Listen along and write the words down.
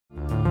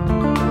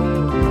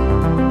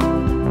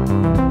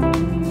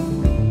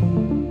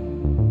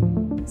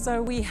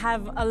So we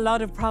have a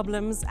lot of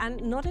problems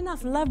and not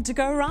enough love to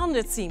go around,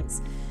 it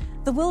seems.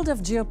 The world of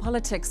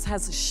geopolitics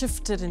has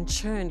shifted and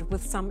churned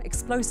with some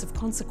explosive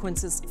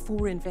consequences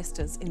for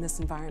investors in this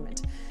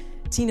environment.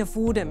 Tina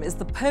Fordham is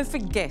the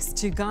perfect guest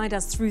to guide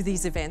us through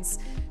these events.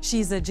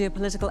 She's a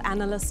geopolitical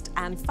analyst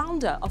and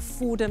founder of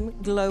Fordham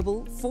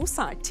Global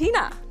Foresight.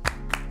 Tina.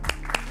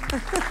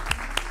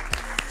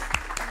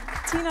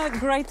 Tina,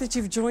 great that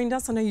you've joined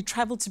us. I know you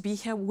travelled to be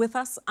here with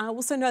us. I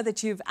also know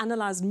that you've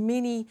analysed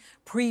many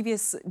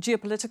previous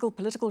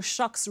political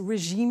shocks,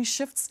 regime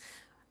shifts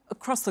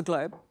across the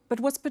globe. But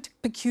what's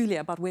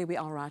peculiar about where we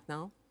are right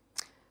now?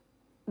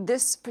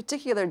 This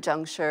particular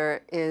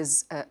juncture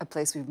is a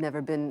place we've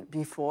never been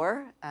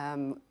before.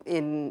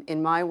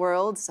 In my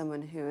world,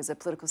 someone who is a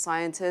political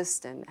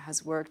scientist and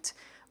has worked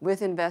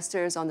with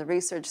investors on the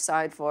research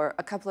side for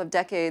a couple of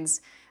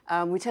decades,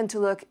 we tend to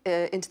look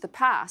into the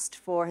past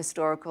for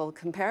historical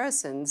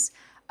comparisons.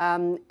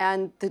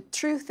 And the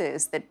truth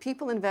is that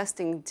people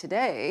investing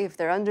today, if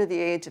they're under the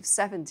age of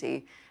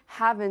 70,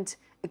 haven't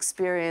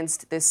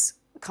experienced this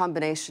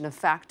combination of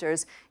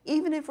factors,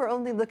 even if we're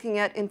only looking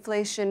at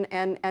inflation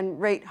and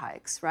rate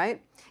hikes,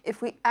 right?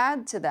 If we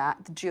add to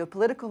that the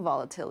geopolitical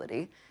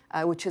volatility,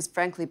 which has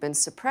frankly been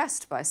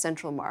suppressed by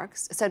central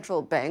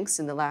banks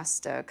in the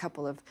last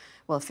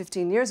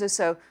 15 years or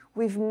so,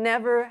 we've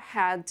never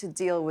had to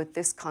deal with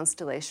this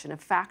constellation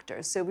of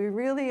factors. So we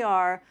really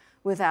are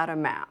without a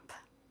map.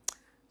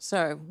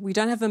 So we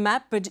don't have a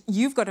map, but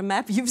you've got a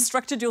map. You've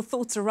structured your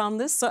thoughts around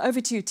this. So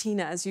over to you,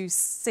 Tina, as you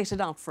set it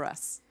out for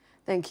us.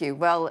 Thank you.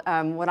 Well,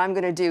 what I'm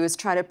going to do is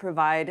try to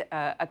provide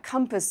a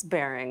compass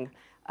bearing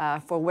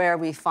for where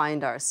we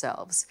find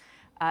ourselves.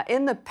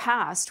 In the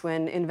past,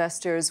 when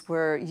investors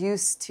were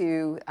used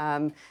to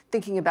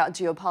thinking about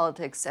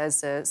geopolitics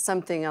as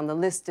something on the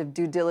list of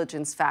due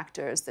diligence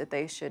factors that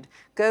they should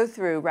go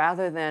through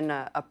rather than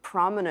a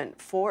prominent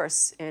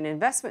force in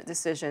investment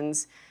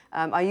decisions,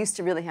 I used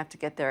to really have to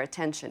get their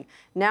attention.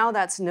 Now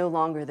that's no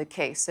longer the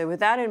case. So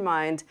with that in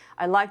mind,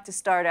 I like to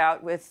start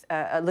out with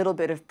a little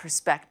bit of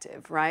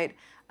perspective, right?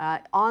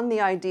 On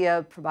the idea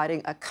of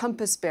providing a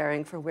compass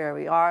bearing for where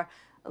we are,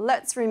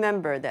 let's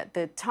remember that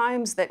the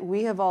times that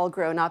we have all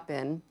grown up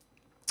in,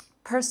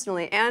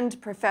 personally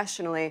and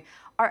professionally,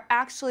 are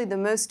actually the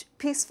most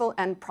peaceful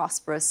and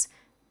prosperous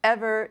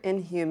ever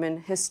in human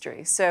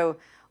history. So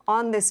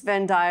on this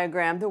Venn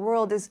diagram, the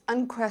world is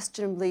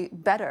unquestionably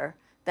better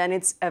than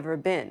it's ever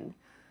been.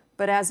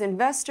 But as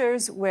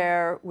investors,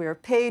 where we're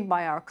paid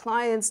by our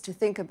clients to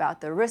think about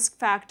the risk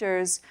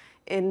factors,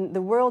 in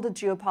the world of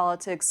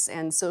geopolitics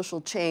and social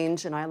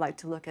change, and I like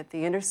to look at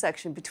the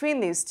intersection between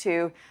these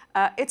two,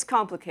 it's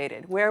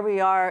complicated. Where we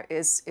are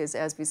is,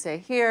 as we say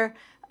here,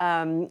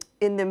 in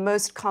the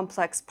most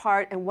complex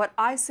part. And what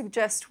I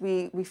suggest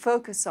we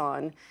focus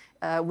on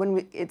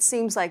when it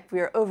seems like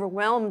we're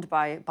overwhelmed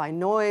by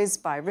noise,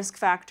 by risk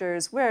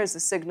factors, where is the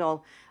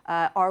signal,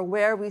 are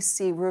where we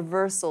see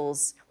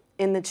reversals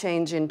in the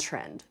change in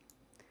trend.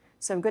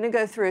 So I'm going to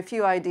go through a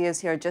few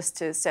ideas here just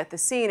to set the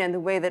scene and the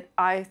way that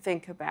I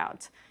think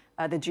about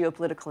the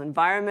geopolitical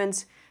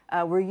environment.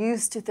 We're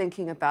used to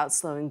thinking about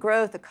slowing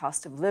growth, the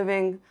cost of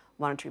living,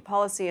 monetary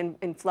policy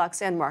in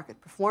flux, and market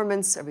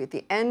performance. Are we at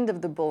the end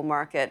of the bull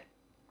market?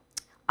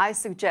 I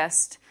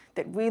suggest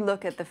that we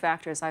look at the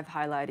factors I've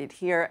highlighted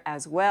here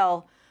as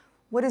well.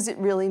 What does it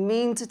really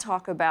mean to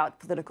talk about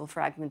political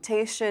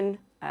fragmentation?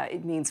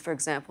 It means, for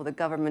example, that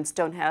governments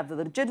don't have the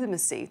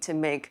legitimacy to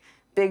make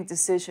big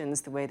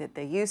decisions the way that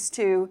they used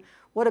to.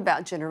 What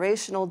about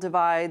generational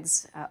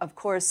divides? Of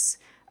course,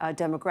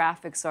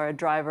 demographics are a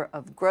driver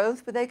of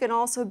growth, but they can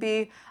also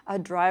be a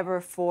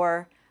driver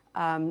for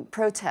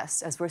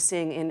protests, as we're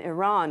seeing in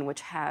Iran,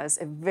 which has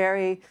a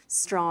very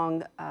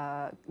strong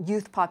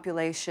youth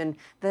population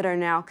that are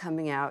now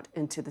coming out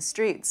into the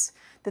streets.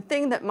 The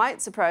thing that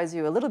might surprise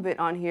you a little bit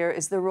on here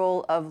is the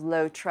role of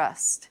low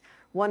trust.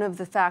 One of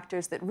the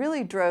factors that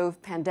really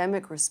drove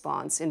pandemic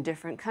response in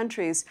different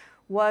countries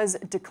was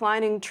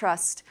declining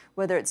trust,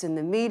 whether it's in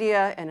the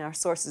media and our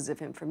sources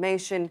of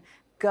information,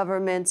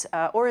 government,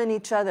 or in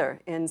each other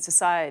in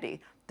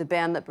society. The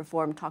band that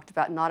performed talked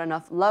about not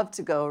enough love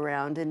to go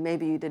around, and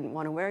maybe you didn't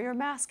want to wear your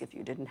mask if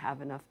you didn't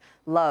have enough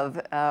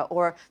love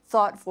or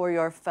thought for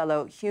your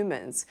fellow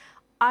humans.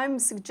 I'm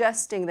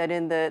suggesting that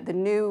in the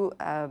new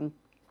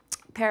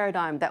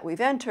paradigm that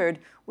we've entered,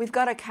 we've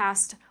got to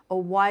cast a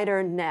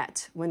wider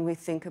net when we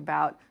think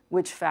about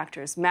which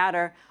factors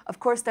matter. Of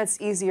course, that's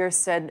easier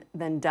said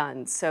than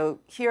done. So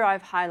here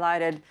I've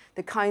highlighted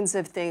the kinds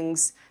of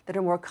things that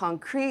are more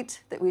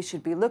concrete that we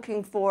should be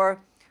looking for.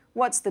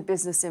 What's the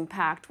business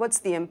impact? What's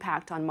the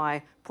impact on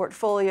my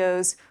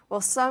portfolios?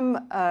 Well,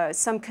 some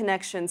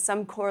connections,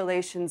 some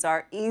correlations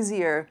are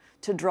easier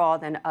to draw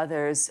than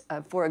others.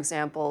 For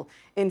example,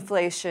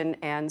 inflation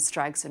and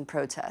strikes and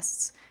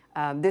protests.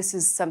 This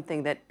is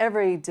something that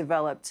every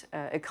developed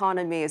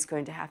economy is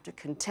going to have to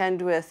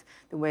contend with,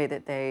 the way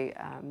that they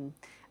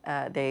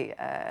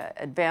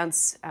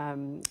advance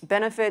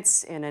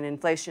benefits in an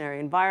inflationary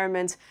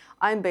environment.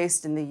 I'm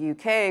based in the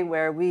UK,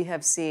 where we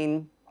have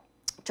seen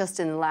just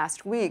in the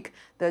last week,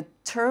 the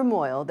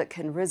turmoil that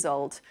can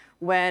result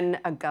when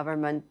a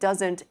government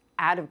doesn't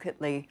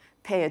adequately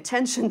pay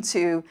attention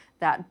to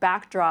that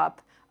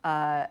backdrop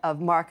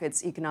of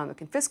markets,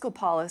 economic and fiscal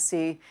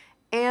policy,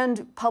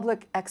 and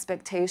public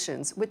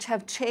expectations, which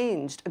have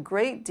changed a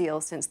great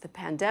deal since the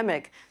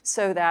pandemic,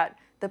 so that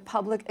the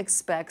public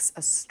expects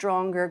a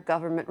stronger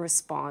government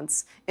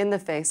response in the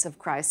face of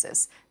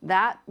crisis.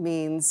 That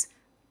means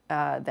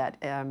that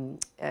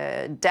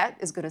debt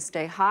is going to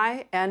stay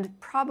high, and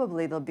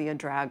probably there'll be a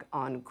drag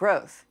on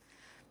growth.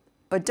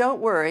 But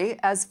don't worry,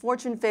 as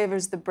fortune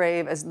favors the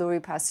brave, as Louis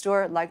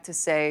Pasteur liked to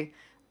say,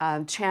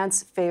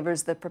 chance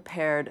favors the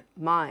prepared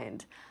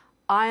mind.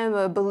 I am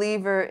a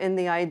believer in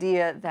the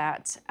idea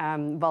that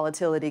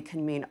volatility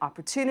can mean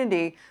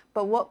opportunity,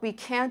 but what we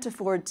can't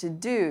afford to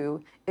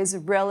do is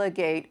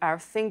relegate our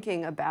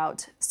thinking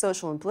about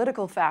social and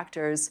political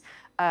factors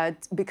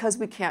because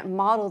we can't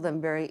model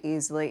them very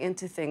easily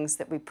into things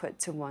that we put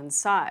to one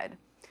side.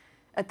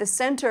 At the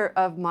center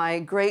of my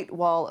Great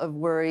Wall of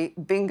Worry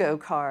bingo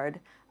card,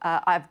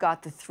 I've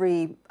got the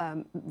three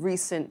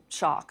recent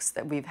shocks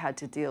that we've had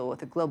to deal with: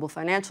 the global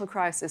financial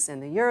crisis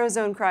and the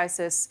Eurozone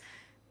crisis,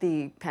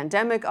 the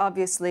pandemic,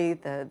 obviously,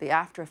 the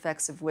after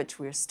effects of which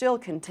we're still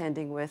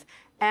contending with,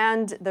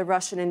 and the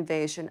Russian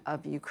invasion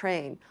of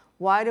Ukraine.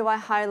 Why do I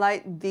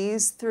highlight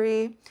these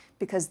three?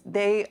 Because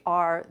they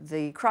are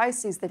the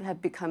crises that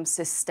have become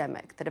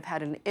systemic, that have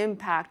had an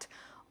impact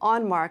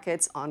on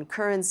markets, on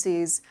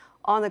currencies,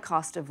 on the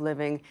cost of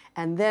living,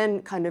 and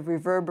then kind of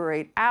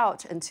reverberate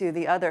out into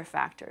the other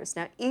factors.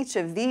 Now, each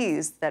of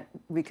these that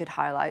we could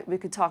highlight, we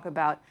could talk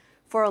about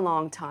for a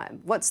long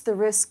time. What's the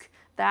risk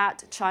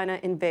that China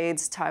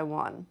invades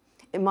Taiwan?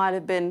 It might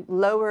have been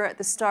lower at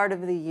the start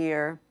of the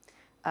year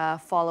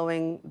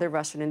following the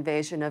Russian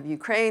invasion of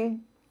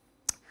Ukraine.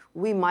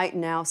 We might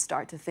now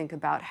start to think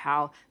about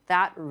how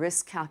that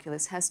risk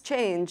calculus has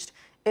changed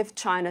if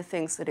China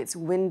thinks that its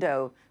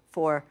window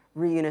for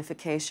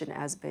reunification,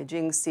 as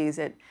Beijing sees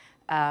it,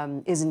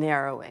 is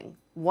narrowing.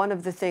 One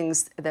of the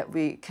things that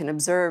we can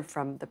observe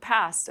from the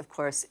past, of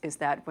course, is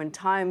that when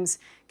times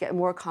get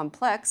more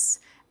complex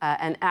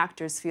and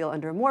actors feel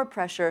under more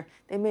pressure,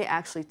 they may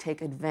actually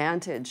take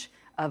advantage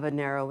of a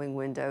narrowing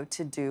window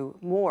to do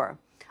more.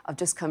 I've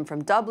just come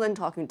from Dublin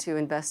talking to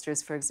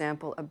investors, for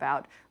example,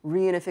 about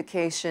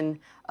reunification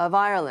of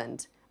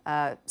Ireland,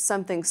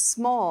 something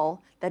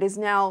small that is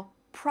now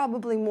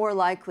probably more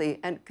likely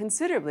and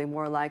considerably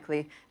more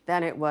likely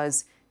than it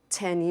was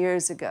 10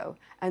 years ago.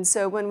 And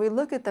so when we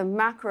look at the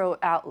macro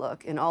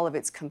outlook in all of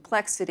its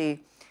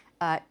complexity,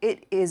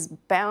 it is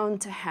bound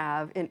to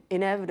have, and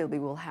inevitably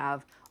will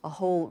have, a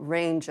whole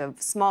range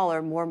of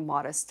smaller, more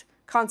modest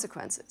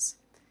consequences.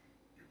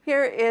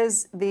 Here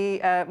is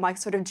my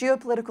sort of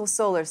geopolitical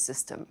solar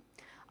system.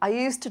 I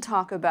used to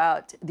talk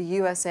about the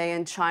USA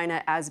and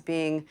China as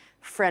being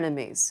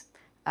frenemies.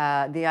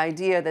 The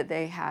idea that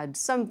they had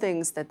some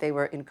things that they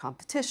were in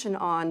competition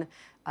on,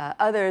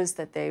 others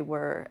that they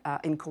were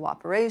in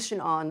cooperation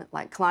on,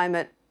 like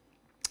climate.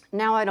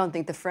 Now I don't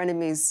think the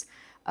frenemies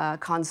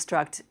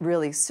construct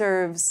really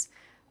serves.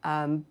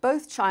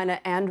 Both China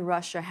and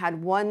Russia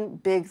had one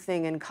big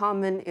thing in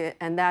common,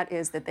 and that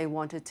is that they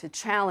wanted to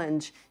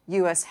challenge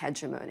U.S.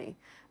 hegemony,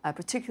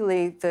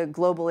 particularly the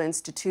global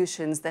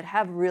institutions that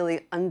have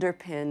really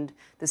underpinned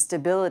the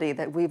stability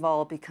that we've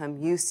all become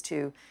used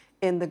to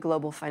in the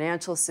global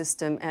financial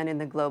system and in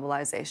the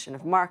globalization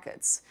of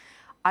markets.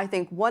 I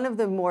think one of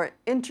the more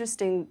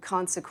interesting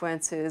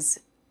consequences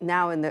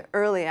now in the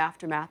early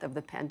aftermath of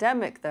the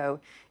pandemic, though,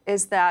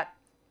 is that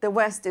the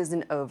West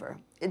isn't over.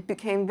 It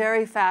became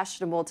very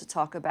fashionable to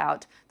talk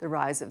about the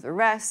rise of the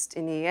West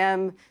in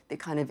EM, the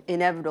kind of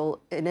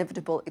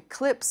inevitable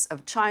eclipse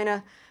of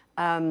China.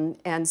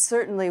 And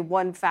certainly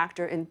one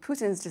factor in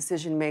Putin's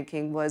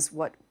decision-making was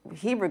what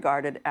he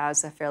regarded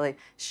as a fairly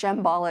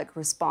shambolic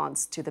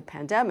response to the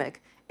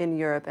pandemic in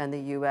Europe and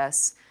the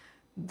US.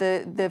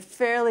 The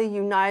fairly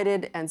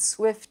united and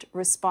swift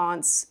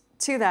response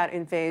to that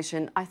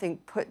invasion, I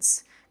think,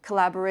 puts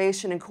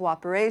collaboration and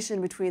cooperation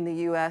between the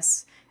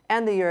US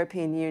and the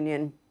European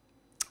Union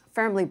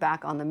firmly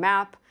back on the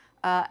map,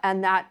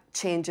 and that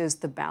changes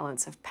the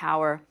balance of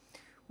power.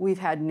 We've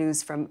had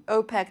news from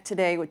OPEC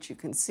today, which you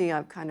can see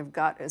I've kind of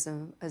got as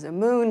a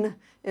moon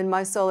in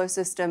my solar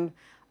system.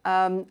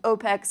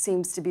 OPEC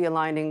seems to be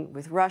aligning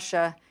with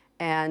Russia,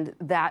 and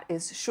that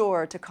is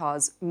sure to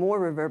cause more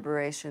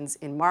reverberations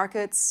in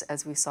markets,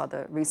 as we saw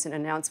the recent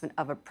announcement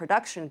of a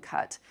production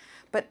cut.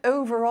 But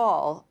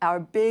overall, our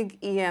big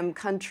EM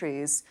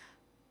countries,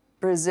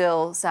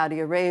 Brazil, Saudi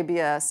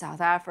Arabia,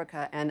 South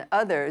Africa, and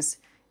others,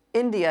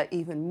 India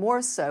even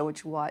more so, which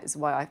is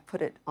why I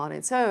put it on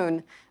its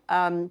own,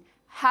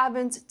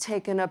 haven't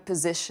taken a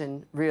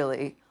position,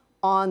 really,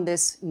 on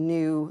this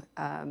new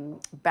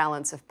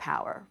balance of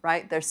power,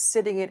 right? They're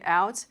sitting it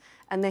out,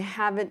 and they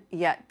haven't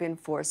yet been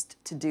forced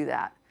to do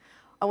that.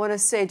 I want to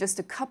say just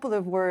a couple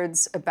of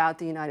words about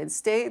the United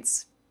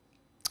States,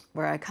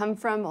 where I come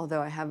from,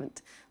 although I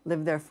haven't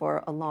lived there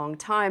for a long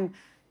time.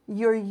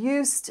 You're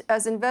used,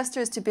 as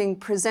investors, to being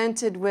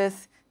presented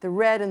with the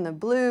red and the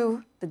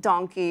blue, the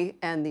donkey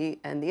and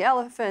the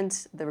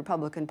elephant, the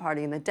Republican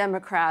Party and the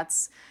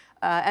Democrats,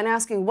 and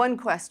asking one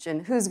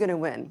question: who's going to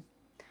win?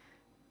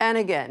 And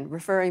again,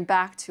 referring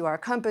back to our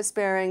compass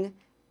bearing,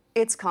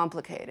 it's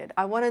complicated.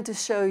 I wanted to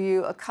show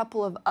you a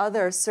couple of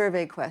other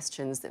survey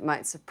questions that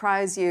might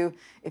surprise you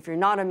if you're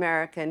not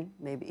American,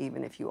 maybe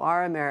even if you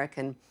are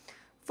American.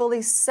 Fully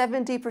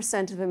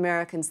 70% of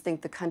Americans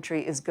think the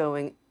country is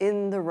going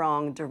in the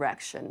wrong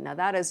direction. Now,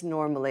 that is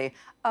normally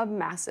a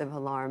massive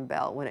alarm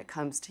bell when it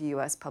comes to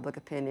U.S. public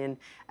opinion.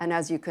 And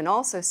as you can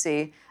also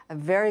see, a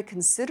very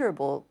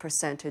considerable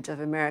percentage of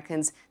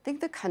Americans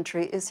think the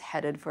country is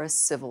headed for a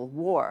civil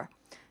war.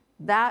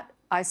 That,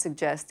 I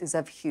suggest, is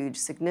of huge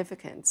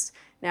significance.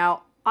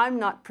 Now, I'm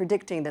not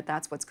predicting that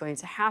that's what's going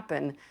to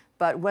happen,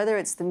 but whether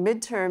it's the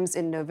midterms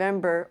in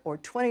November or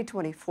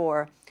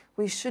 2024,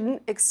 we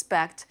shouldn't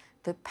expect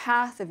the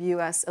path of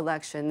U.S.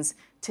 elections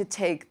to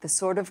take the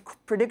sort of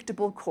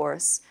predictable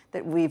course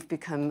that we've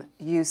become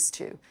used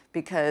to.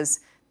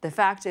 Because the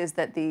fact is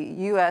that the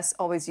U.S.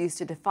 always used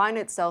to define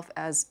itself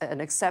as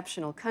an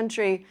exceptional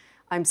country.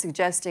 I'm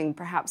suggesting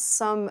perhaps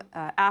some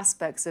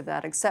aspects of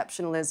that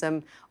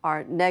exceptionalism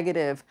are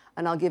negative.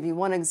 And I'll give you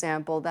one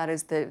example. That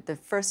is the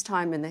first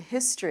time in the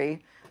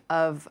history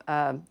of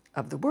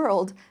the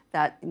world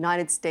that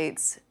United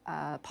States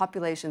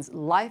population's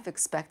life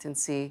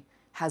expectancy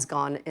has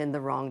gone in the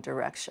wrong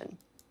direction.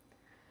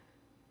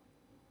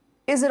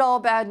 Is it all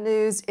bad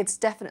news? It's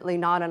definitely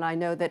not, and I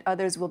know that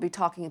others will be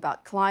talking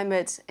about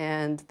climate,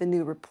 and the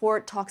new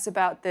report talks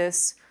about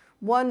this.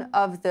 One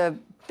of the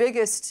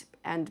biggest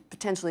and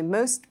potentially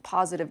most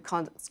positive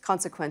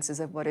consequences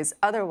of what is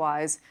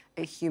otherwise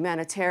a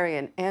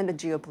humanitarian and a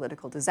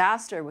geopolitical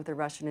disaster with the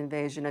Russian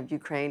invasion of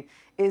Ukraine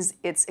is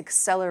its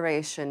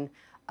acceleration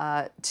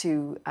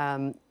to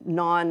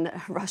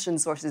non-Russian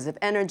sources of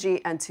energy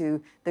and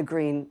to the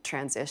green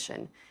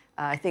transition.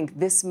 I think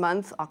this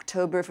month,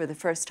 October, for the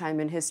first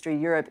time in history,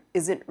 Europe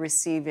isn't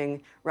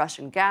receiving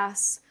Russian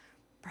gas,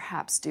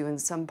 perhaps due in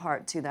some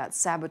part to that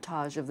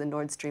sabotage of the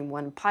Nord Stream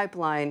 1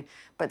 pipeline.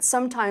 But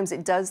sometimes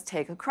it does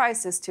take a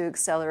crisis to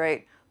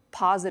accelerate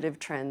positive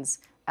trends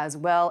as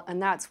well, and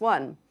that's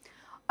one.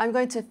 I'm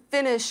going to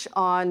finish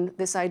on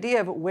this idea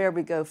of where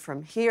we go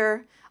from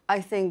here. I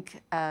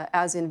think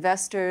as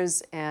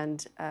investors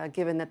and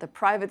given that the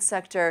private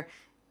sector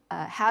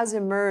has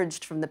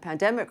emerged from the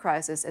pandemic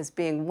crisis as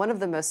being one of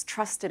the most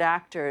trusted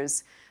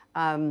actors,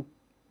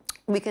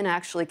 we can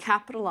actually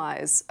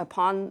capitalize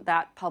upon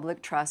that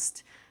public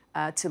trust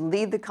to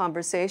lead the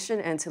conversation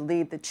and to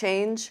lead the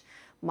change.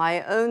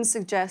 My own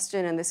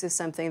suggestion, and this is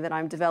something that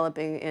I'm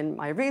developing in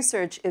my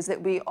research, is that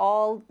we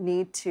all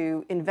need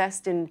to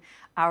invest in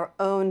our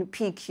own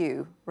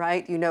PQ,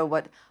 right? You know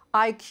what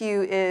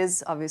IQ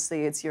is.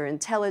 Obviously, it's your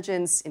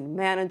intelligence. In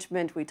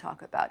management, we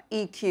talk about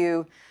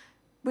EQ.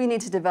 We need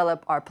to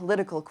develop our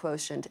political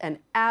quotient. And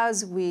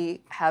as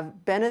we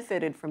have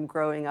benefited from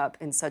growing up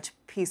in such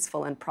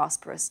peaceful and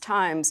prosperous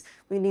times,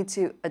 we need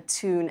to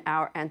attune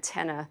our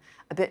antenna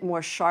a bit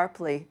more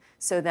sharply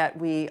so that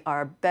we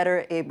are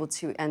better able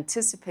to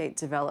anticipate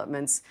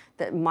developments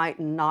that might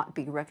not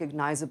be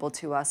recognizable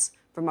to us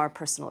from our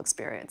personal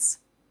experience.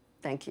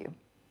 Thank you.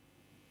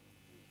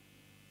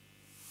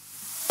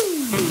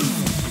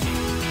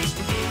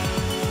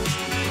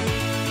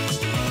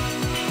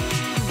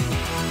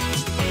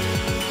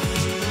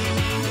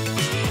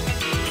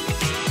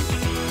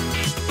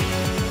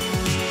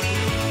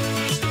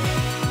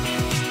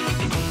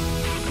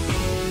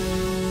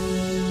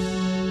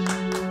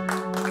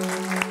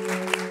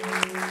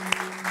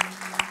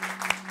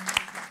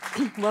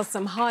 Well,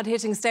 some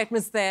hard-hitting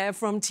statements there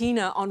from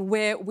Tina on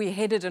where we're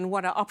headed and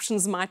what our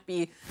options might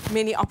be.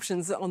 Many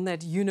options on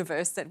that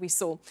universe that we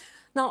saw.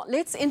 Now,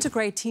 let's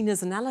integrate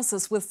Tina's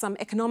analysis with some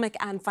economic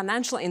and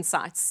financial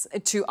insights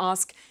to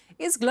ask,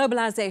 is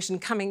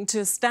globalization coming to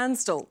a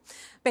standstill?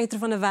 Peter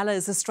van der Welle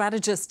is a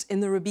strategist in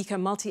the Robeco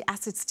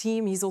multi-assets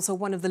team. He's also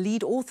one of the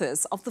lead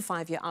authors of the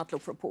 5-year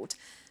Outlook report.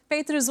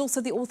 Peter is also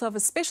the author of a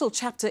special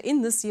chapter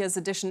in this year's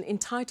edition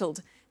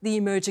entitled The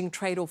Emerging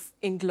Trade-off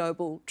in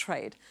Global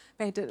Trade.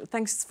 Peter,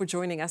 thanks for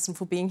joining us and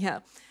for being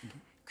here. Mm-hmm.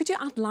 Could you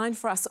outline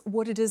for us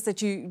what it is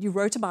that you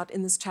wrote about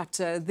in this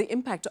chapter, the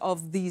impact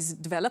of these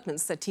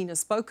developments that Tina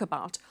spoke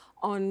about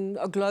on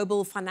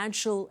global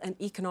financial and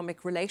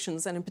economic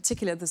relations, and in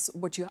particular this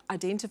what you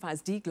identify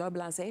as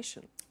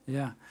deglobalization?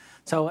 Yeah,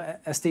 so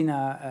as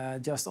Tina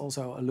just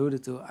also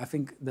alluded to, I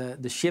think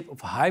the ship of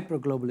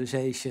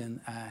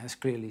hyperglobalization has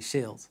clearly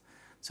sailed.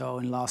 So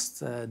in the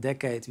last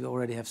decade, we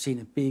already have seen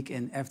a peak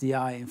in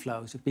FDI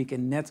inflows, a peak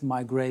in net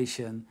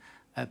migration,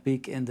 a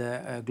peak in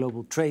the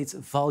global trade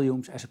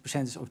volumes as a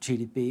percentage of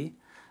GDP.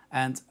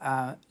 And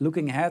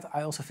looking ahead,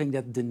 I also think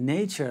that the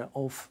nature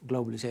of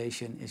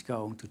globalization is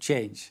going to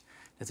change.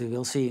 That we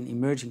will see an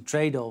emerging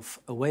trade-off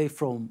away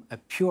from a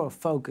pure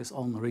focus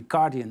on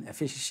Ricardian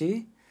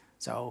efficiency,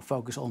 so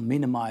focus on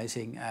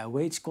minimizing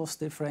wage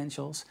cost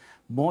differentials,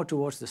 more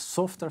towards the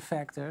softer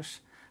factors,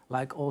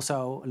 like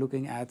also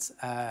looking at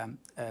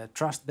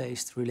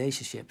trust-based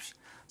relationships.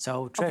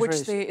 So of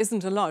which there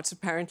isn't a lot,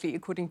 apparently,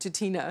 according to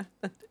Tina.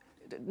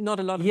 not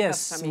a lot of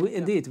yes, trust. I mean,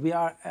 indeed. We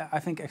are, I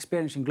think,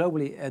 experiencing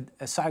globally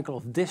a cycle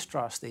of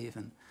distrust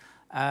even.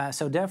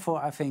 So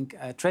therefore, I think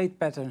trade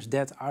patterns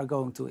that are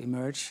going to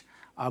emerge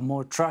are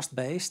more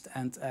trust-based.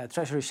 And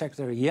Treasury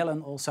Secretary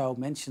Yellen also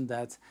mentioned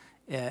that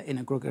in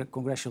a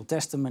congressional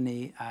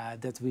testimony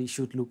that we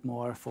should look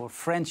more for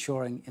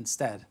friendshoring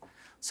instead.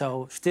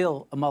 So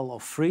still a model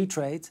of free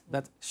trade,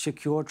 but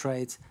secure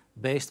trade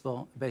based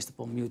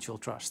upon mutual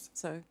trust.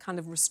 So kind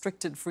of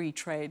restricted free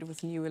trade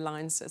with new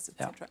alliances,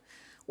 etc.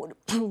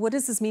 Yeah. What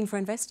does this mean for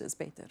investors,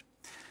 Peter?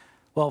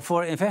 Well,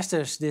 for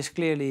investors, this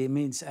clearly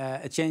means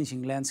a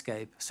changing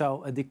landscape.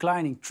 So a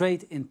declining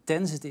trade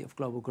intensity of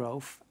global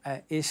growth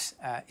is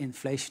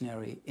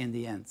inflationary in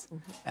the end.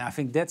 Mm-hmm. And I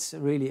think that's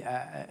really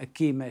a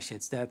key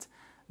message, that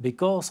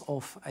because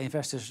of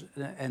investors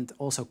and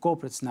also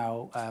corporates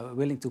now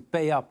willing to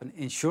pay up an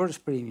insurance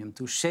premium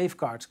to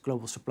safeguard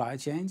global supply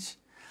chains,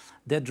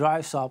 that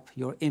drives up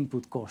your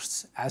input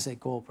costs as a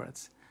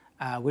corporate,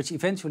 which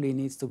eventually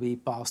needs to be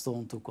passed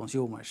on to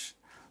consumers.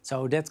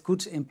 So that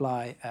could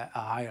imply a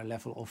higher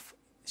level of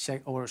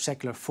or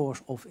secular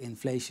force of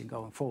inflation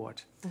going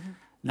forward. Mm-hmm.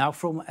 Now,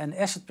 from an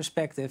asset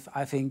perspective,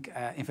 I think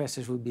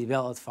investors would be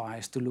well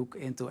advised to look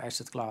into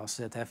asset classes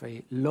that have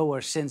a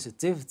lower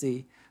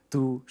sensitivity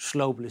to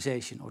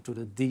slowbalization or to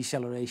the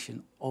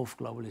deceleration of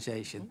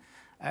globalization.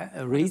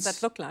 Mm-hmm. What does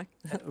that look like?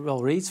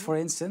 Well, REITs, for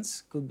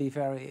instance, could be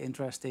very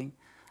interesting.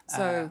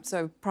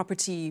 So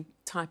property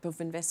type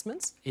of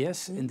investments?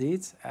 Yes, mm-hmm.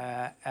 Indeed.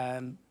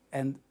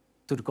 And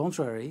to the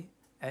contrary,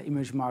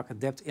 emerging market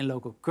debt in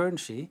local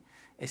currency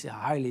is a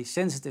highly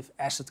sensitive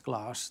asset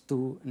class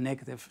to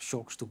negative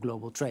shocks to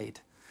global trade.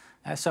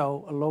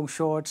 So long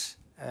shorts,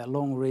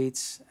 long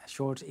REITs,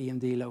 short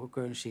EMD local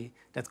currency,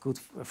 that could,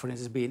 for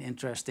instance, be an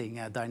interesting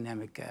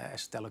dynamic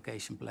asset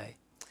allocation play.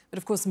 But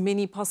of course,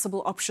 many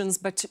possible options,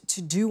 but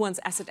to do one's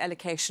asset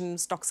allocation,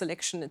 stock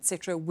selection,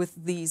 etc., with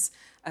these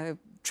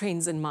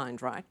trends in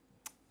mind, right?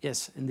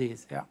 Yes, indeed,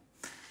 yeah.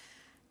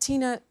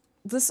 Tina,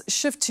 this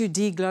shift to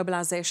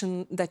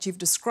deglobalization that you've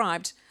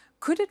described,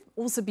 could it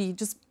also be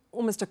just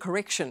almost a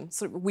correction?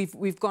 So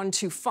we've gone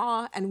too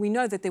far, and we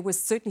know that there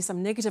was certainly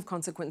some negative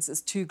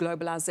consequences to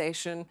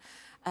globalization.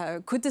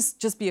 Could this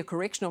just be a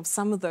correction of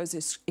some of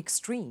those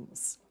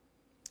extremes?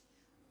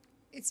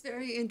 It's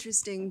very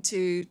interesting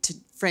to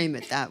frame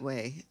it that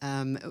way.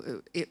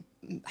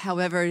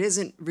 However, it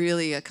isn't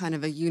really a kind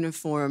of a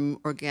uniform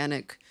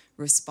organic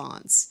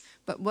response.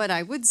 But what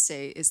I would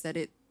say is that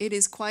it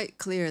is quite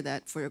clear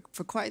that for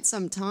quite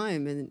some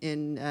time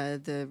in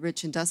the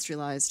rich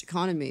industrialized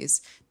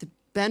economies, the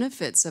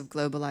benefits of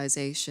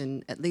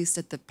globalization, at least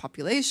at the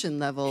population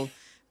level,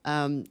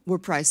 were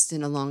priced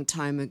in a long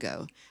time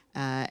ago.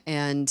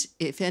 And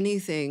if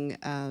anything,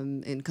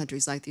 in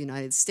countries like the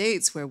United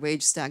States, where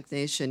wage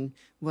stagnation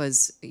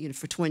was,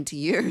 for 20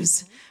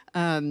 years,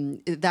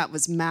 that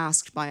was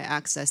masked by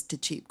access to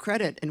cheap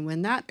credit. And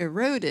when that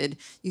eroded,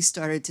 you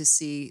started to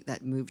see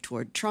that move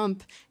toward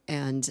Trump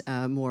and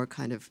more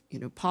kind of,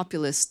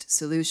 populist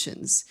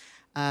solutions.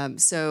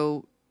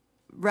 So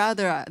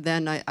rather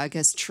than, I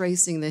guess,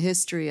 tracing the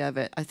history of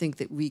it, I think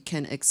that we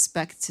can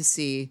expect to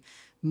see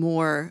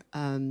more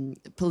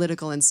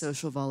political and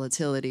social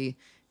volatility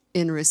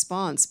in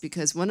response,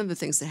 because one of the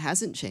things that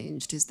hasn't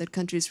changed is that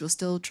countries will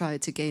still try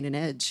to gain an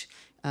edge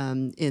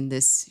in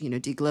this,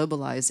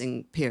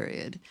 deglobalizing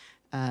period,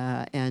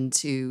 and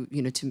to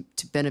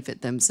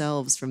benefit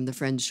themselves from the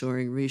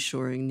friendshoring,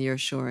 reshoring,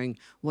 nearshoring,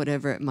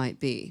 whatever it might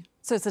be.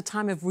 So it's a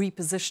time of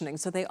repositioning.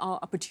 So there are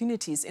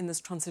opportunities in this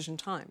transition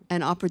time.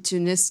 And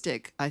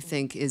opportunistic, I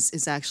think,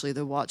 is actually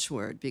the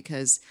watchword,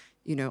 because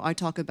I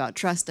talk about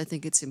trust. I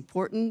think it's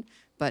important.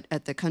 But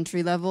at the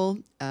country level,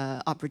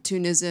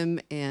 opportunism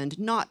and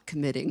not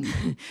committing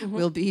mm-hmm.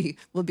 will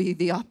be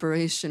the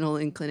operational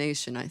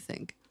inclination, I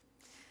think.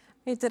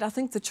 I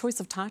think the choice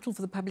of title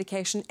for the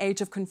publication, Age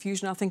of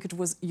Confusion, I think it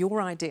was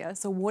your idea.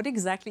 So what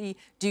exactly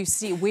do you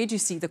see? Where do you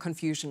see the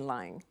confusion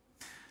lying?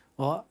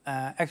 Well,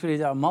 actually,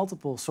 there are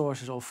multiple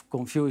sources of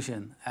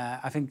confusion.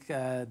 I think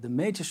the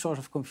major source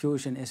of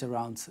confusion is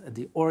around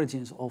the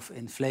origins of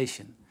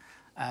inflation.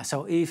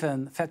 So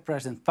even Fed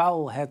President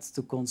Powell had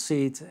to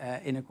concede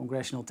in a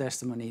congressional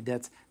testimony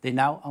that they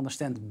now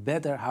understand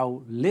better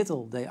how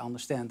little they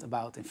understand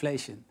about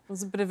inflation. It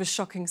was a bit of a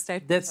shocking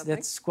statement.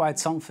 That's quite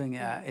something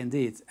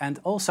indeed. And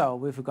also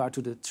with regard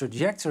to the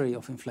trajectory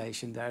of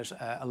inflation, there's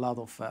a lot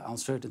of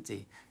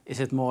uncertainty. Is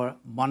it more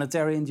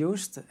monetary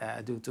induced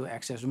due to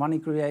excess money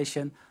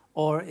creation,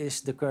 or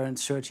is the current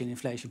surge in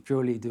inflation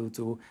purely due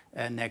to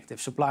a negative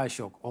supply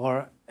shock,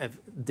 or a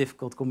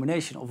difficult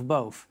combination of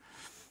both?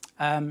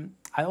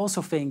 I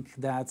also think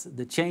that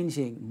the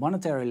changing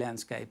monetary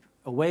landscape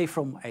away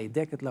from a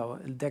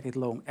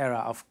decade-long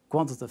era of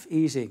quantitative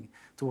easing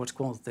towards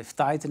quantitative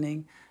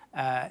tightening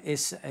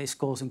is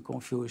causing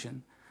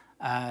confusion.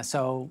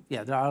 So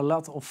yeah, there are a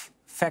lot of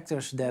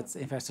factors that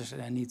investors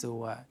need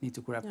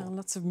to grapple. Yeah,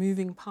 lots of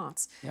moving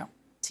parts. Yeah.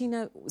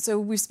 Tina, so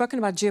we've spoken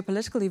about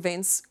geopolitical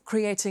events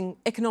creating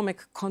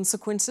economic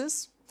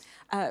consequences.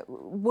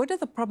 What are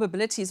the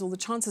probabilities or the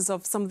chances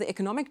of some of the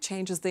economic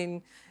changes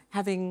then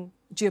having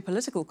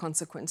geopolitical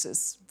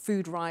consequences?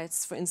 Food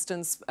rights, for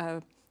instance,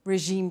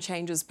 regime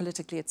changes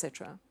politically,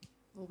 etc.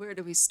 Well, where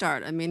do we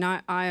start? I mean,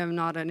 I am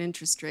not an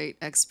interest rate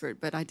expert,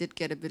 but I did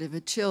get a bit of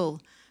a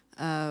chill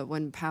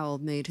when Powell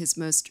made his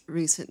most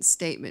recent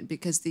statement,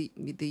 because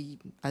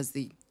as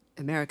the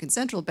American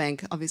Central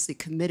Bank obviously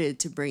committed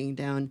to bringing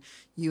down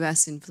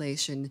U.S.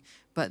 inflation,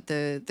 but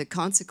the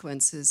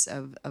consequences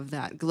of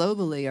that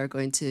globally are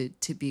going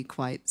to be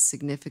quite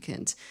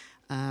significant.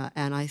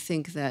 And I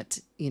think that,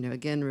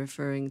 again,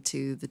 referring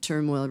to the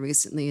turmoil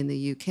recently in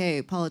the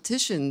UK,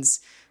 politicians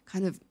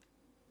kind of,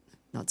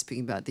 not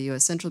speaking about the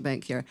U.S. Central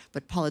Bank here,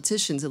 but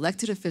politicians,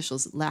 elected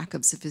officials' lack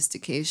of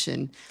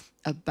sophistication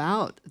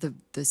about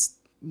this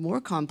more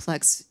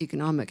complex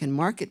economic and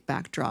market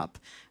backdrop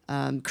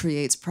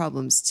creates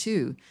problems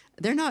too.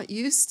 They're not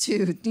used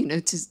to,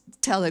 to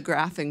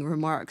telegraphing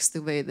remarks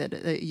the way that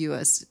a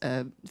U.S.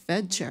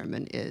 Fed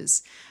chairman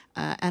is.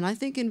 And I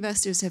think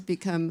investors have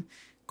become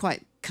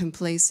quite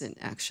complacent,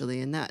 actually,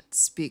 and that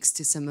speaks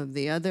to some of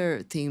the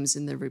other themes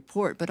in the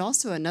report, but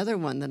also another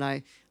one that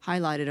I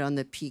highlighted on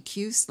the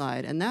PQ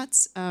slide, and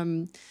that's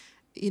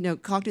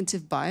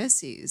cognitive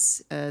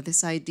biases.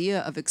 This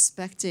idea of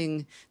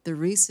expecting the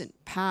recent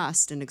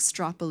past and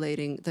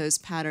extrapolating those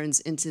patterns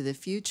into the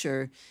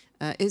future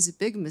is a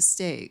big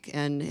mistake,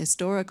 and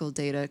historical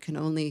data can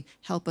only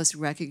help us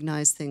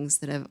recognize things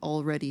that have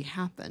already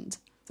happened.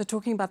 So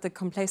talking about the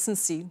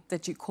complacency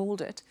that you called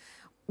it,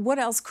 what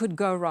else could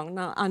go wrong?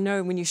 Now, I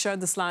know when you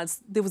showed the slides,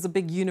 there was a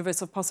big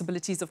universe of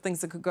possibilities of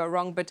things that could go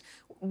wrong, but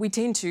we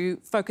tend to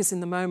focus in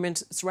the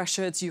moment. It's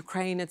Russia, it's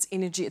Ukraine, it's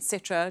energy,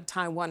 etc.,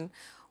 Taiwan.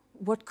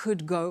 What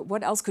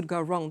else could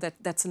go wrong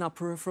that's in our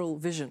peripheral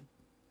vision?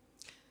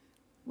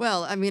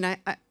 Well, I mean, I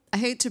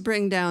hate to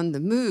bring down the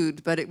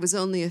mood, but it was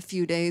only a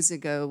few days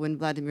ago when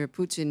Vladimir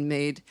Putin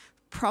made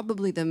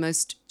probably the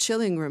most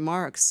chilling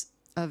remarks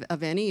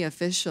of any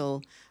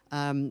official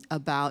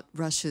about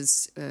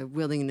Russia's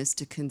willingness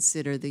to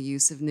consider the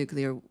use of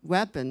nuclear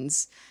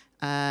weapons,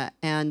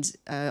 and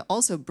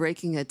also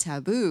breaking a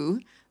taboo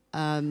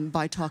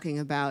by talking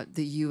about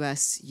the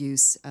U.S.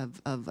 use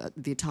of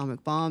the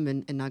atomic bomb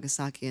in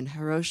Nagasaki and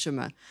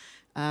Hiroshima.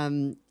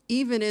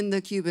 Even in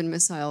the Cuban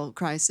Missile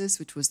Crisis,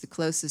 which was the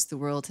closest the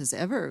world has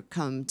ever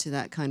come to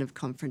that kind of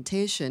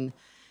confrontation,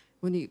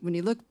 when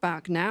you look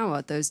back now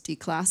at those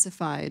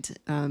declassified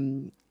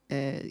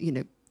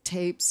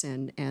tapes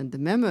and the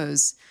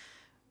memos,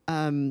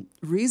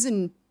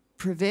 reason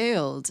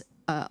prevailed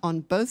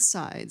on both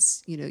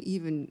sides.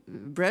 Even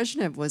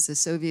Brezhnev was a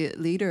Soviet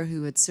leader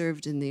who had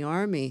served in the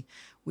army.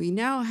 We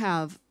now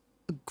have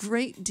a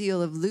great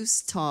deal of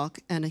loose talk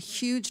and a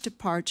huge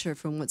departure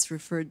from what's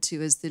referred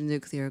to as the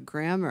nuclear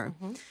grammar.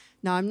 Mm-hmm.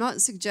 Now, I'm not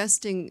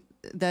suggesting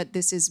that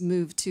this is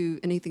moved to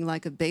anything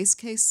like a base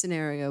case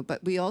scenario,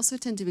 but we also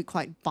tend to be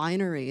quite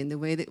binary in the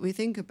way that we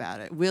think about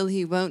it. Will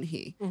he, won't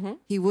he? Mm-hmm.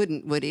 He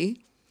wouldn't, would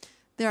he?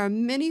 There are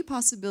many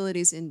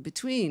possibilities in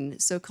between,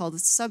 so-called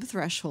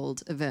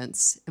sub-threshold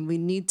events, and we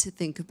need to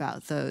think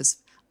about those.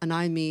 And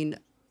I mean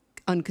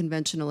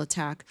unconventional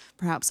attack,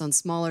 perhaps on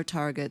smaller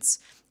targets,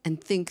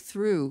 and think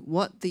through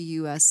what the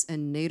US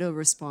and NATO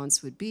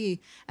response would be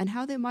and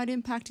how they might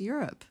impact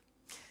Europe.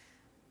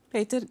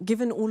 Peter,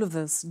 given all of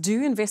this,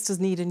 do investors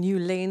need a new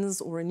lens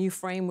or a new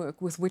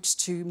framework with which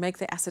to make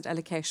their asset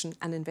allocation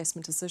and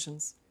investment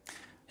decisions?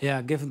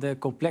 Yeah, given the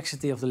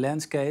complexity of the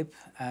landscape,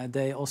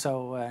 they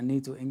also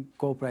need to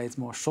incorporate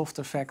more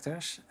softer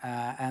factors.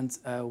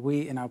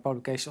 We in our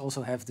publication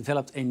also have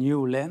developed a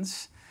new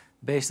lens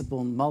based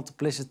upon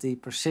multiplicity,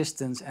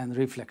 persistence and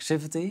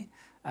reflexivity.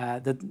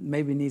 That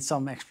maybe needs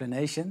some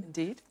explanation.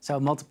 Indeed. So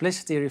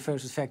multiplicity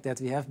refers to the fact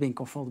that we have been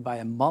confronted by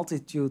a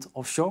multitude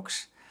of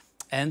shocks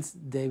and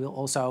they will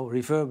also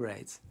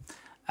reverberate.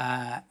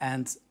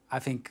 And I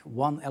think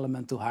one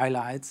element to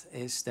highlight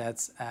is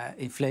that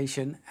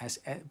inflation has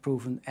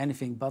proven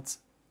anything but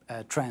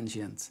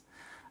transient.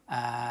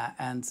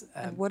 And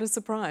what a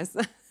surprise.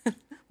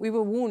 We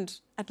were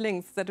warned at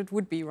length that it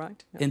would be,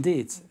 right? Yeah.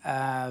 Indeed.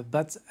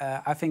 But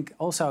I think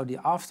also the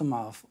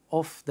aftermath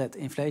of that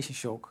inflation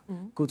shock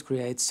could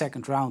create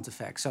second round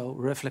effects. So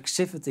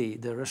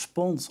reflexivity, the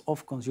response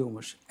of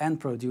consumers and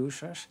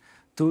producers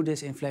to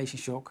this inflation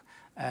shock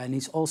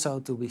needs also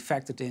to be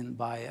factored in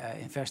by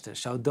investors.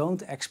 So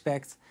don't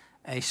expect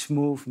a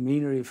smooth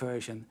mean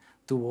reversion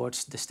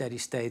towards the steady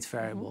state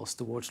variables,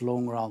 towards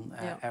long run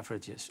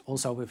averages,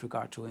 also with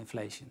regard to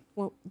inflation.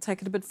 Well,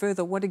 take it a bit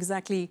further. What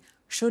exactly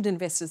should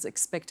investors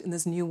expect in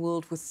this new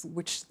world with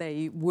which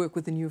they work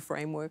with the new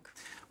framework?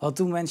 Well,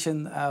 to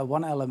mention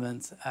one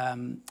element,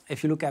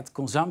 if you look at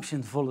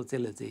consumption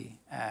volatility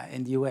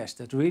in the US,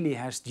 that really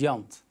has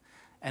jumped.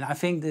 And I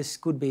think this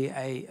could be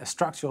a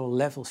structural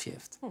level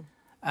shift.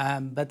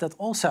 But that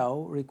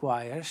also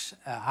requires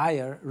a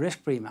higher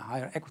risk premia,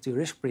 higher equity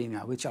risk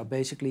premia, which are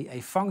basically a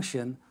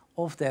function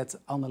of that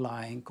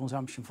underlying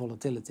consumption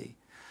volatility.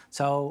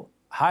 So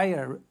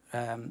higher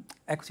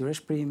equity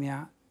risk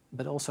premia,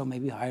 but also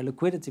maybe higher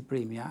liquidity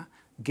premia,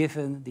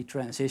 given the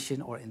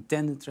transition or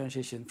intended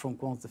transition from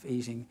quantitative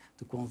easing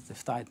to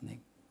quantitative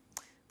tightening.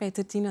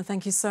 Peter, Tina,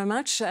 thank you so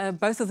much.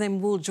 Both of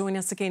them will join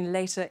us again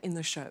later in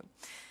the show.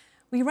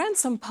 We ran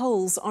some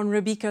polls on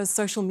Robeco's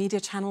social media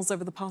channels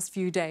over the past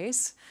few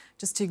days,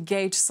 just to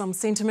gauge some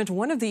sentiment.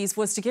 One of these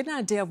was to get an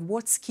idea of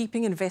what's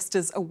keeping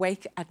investors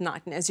awake at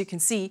night. And as you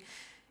can see,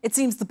 it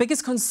seems the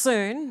biggest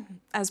concern,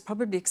 as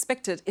probably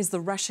expected, is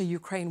the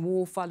Russia-Ukraine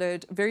war,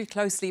 followed very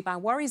closely by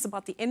worries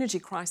about the energy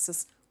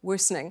crisis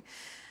worsening.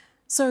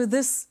 So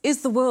this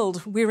is the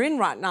world we're in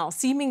right now,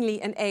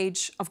 seemingly an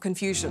age of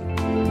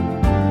confusion.